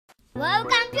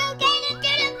Welcome to Get Into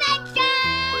the Picture!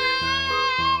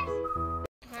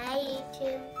 Hi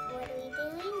YouTube, what are we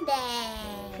doing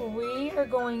today? We are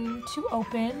going to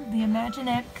open the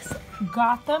Imaginext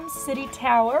Gotham City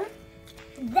Tower.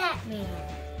 Batman.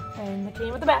 And it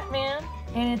came with the Batman.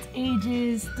 And it's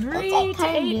ages 3 like to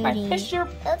 8 by Duty. Fisher.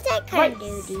 Looks like Price.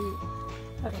 Duty.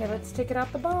 Okay, let's take it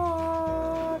out the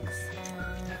box.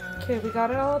 Okay, we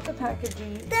got it all at the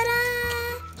packaging.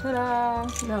 Ta-da!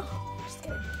 Ta-da! No, just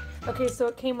kidding. Okay, so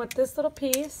it came with this little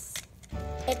piece.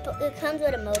 It comes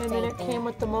with a motorcycle. And then it came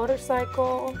with the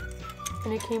motorcycle.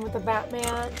 And it came with the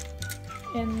Batman.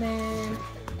 And then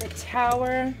the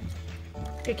tower.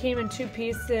 It came in 2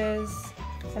 pieces.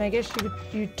 And I guess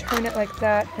you turn it like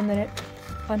that and then it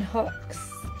unhooks.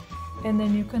 And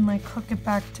then you can like hook it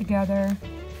back together.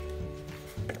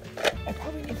 I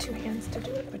probably need 2 hands to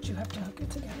do it, but you have to hook it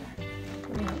together.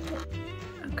 Let me hook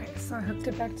it. Okay, so I hooked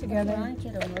it back together.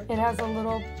 It has a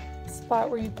little spot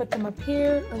where you put them up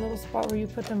here, a little spot where you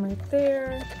put them right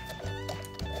there.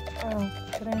 Oh,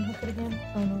 did I unhook it again?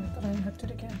 Oh no, I thought I unhooked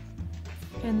it again.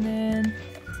 And then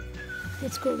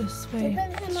let's go this way.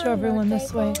 Show everyone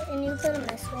this way. And you put a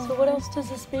missile. So what else does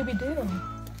this baby do?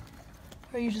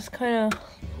 Or you just kind of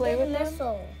play with them?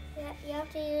 Missile. You have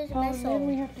to use a Oh, and missile. then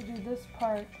we have to do this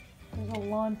part. There's a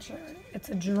launcher. It's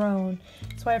a drone.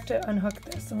 So I have to unhook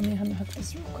this. So let me unhook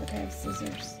this real quick. I have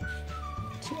scissors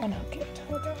to unhook it.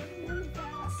 Hold on, really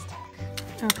fast.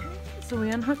 Okay, so we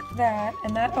unhooked that,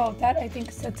 and that, oh, that I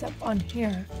think sets up on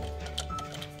here.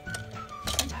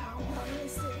 Somehow, let me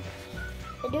see.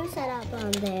 It do set up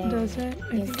on there. Does it?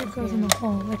 I Yes, think it goes in the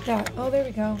hole, like that. Oh, there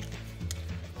we go.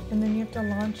 And then you have to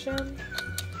launch him.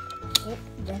 Yep,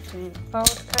 definitely. Oh,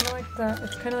 it's kind of like the,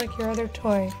 it's kind of like your other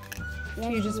toy. So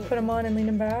you just put him on and lean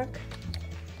him back.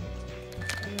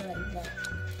 Like that.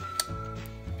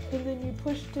 And then you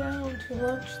push down to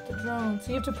launch the drone. So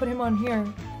you have to put him on here.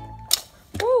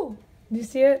 Woo! Do you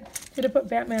see it? You have to put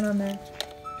Batman on there.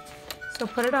 So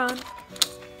put it on.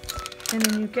 And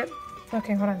then you get,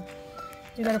 okay, hold on.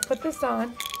 You gotta put this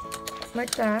on,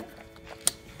 like that.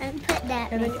 And put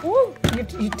that. And then, woo!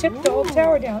 You tip the whole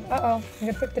tower down. Uh-oh, you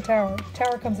gotta pick the tower. The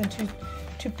tower comes in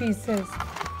two pieces.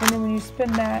 And then when you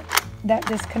spin that, that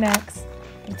disconnects.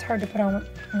 But it's hard to put on with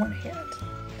one hand.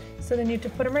 So then you have to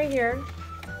put him right here.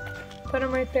 Put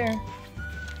him right there.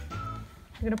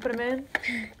 You're gonna put him in?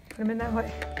 Put him in that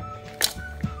way.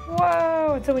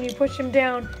 Whoa! And so when you push him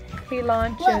down, he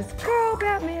launches. Look. Go,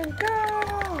 Batman,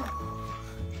 go!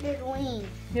 There's wings.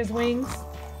 He has wings.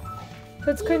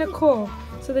 That's kind of cool.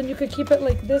 So then you could keep it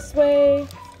like this way,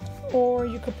 or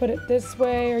you could put it this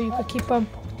way, or you could keep them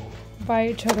by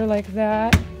each other like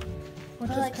that. Which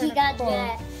Look, is he kind got of cool.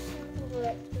 that.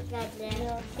 Look, he got that.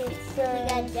 He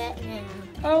got that now.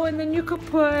 Oh, and then you could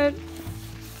put,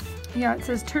 yeah, it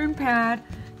says turn pad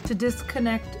to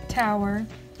disconnect tower,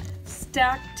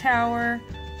 stack tower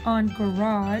on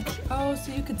garage. Oh,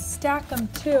 so you could stack them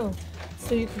too.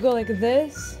 So you could go like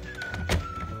this,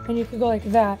 and you could go like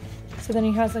that. So then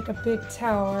he has like a big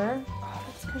tower. Oh,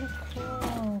 that's kind of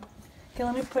cool. Okay,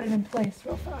 let me put it in place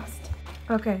real fast.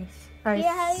 Okay,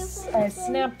 I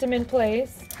snapped him in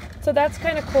place. So that's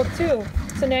kind of cool too.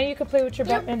 So now you can play with your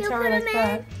Batman tower like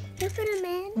that. You put him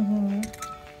in.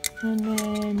 And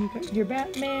then you got your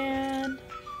Batman.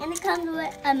 And it comes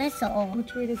with a missile.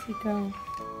 Which way does he go?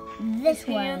 This His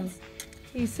one. hands.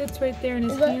 He sits right there, and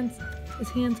his Look.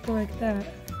 hands go like that.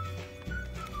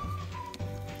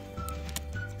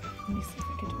 Let me see if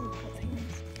I can do it with both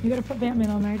hands. You gotta put Batman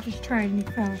on there. I just tried and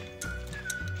he fell.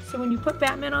 So when you put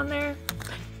Batman on there,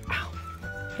 ow,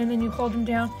 and then you hold him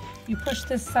down, you push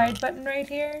this side button right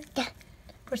here. Yeah.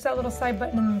 Push that little side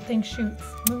button and the thing shoots.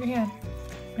 Move your hand.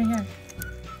 Right here.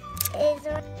 Is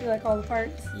there? You like all the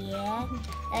parts? Yeah,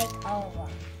 like all of them.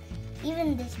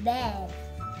 Even this bed.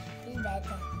 This bed's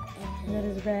in That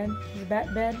here. is a bed. Is a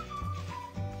bat bed.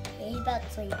 He's about to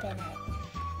sleep in it.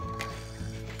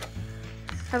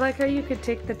 I like how you could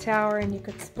take the tower and you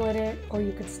could split it, or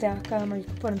you could stack them, or you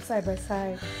could put them side by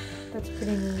side. That's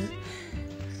pretty neat.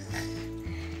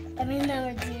 I mean,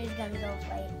 number 2 is gonna go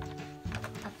like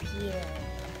up here.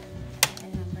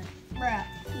 And bruh,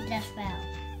 he just fell.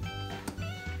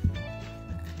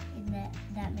 Is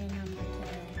that mean number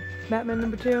 2? Batman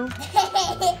number 2.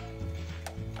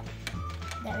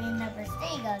 That means number 3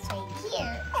 goes right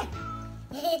here.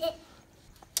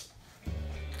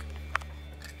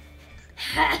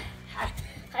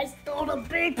 I stole a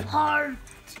big part.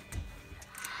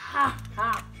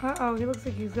 Uh-oh, he looks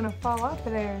like he's gonna fall off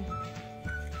of there.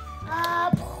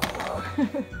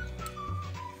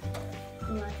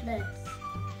 Watch this.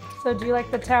 So do you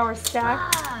like the tower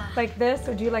stacked? Ah. Like this,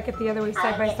 or do you like it the other way,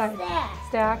 side by side?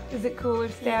 Stacked. Is it cooler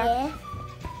stacked?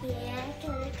 Yeah,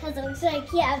 because it looks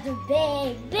like you have a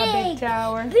big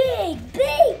tower. Big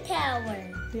tower.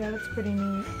 Yeah, that's pretty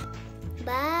neat.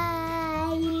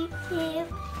 Bye, YouTube.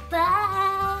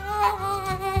 Bye.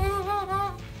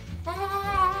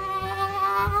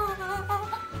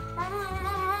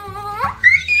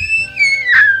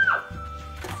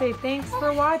 Say thanks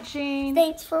for watching.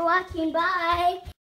 Thanks for watching. Bye.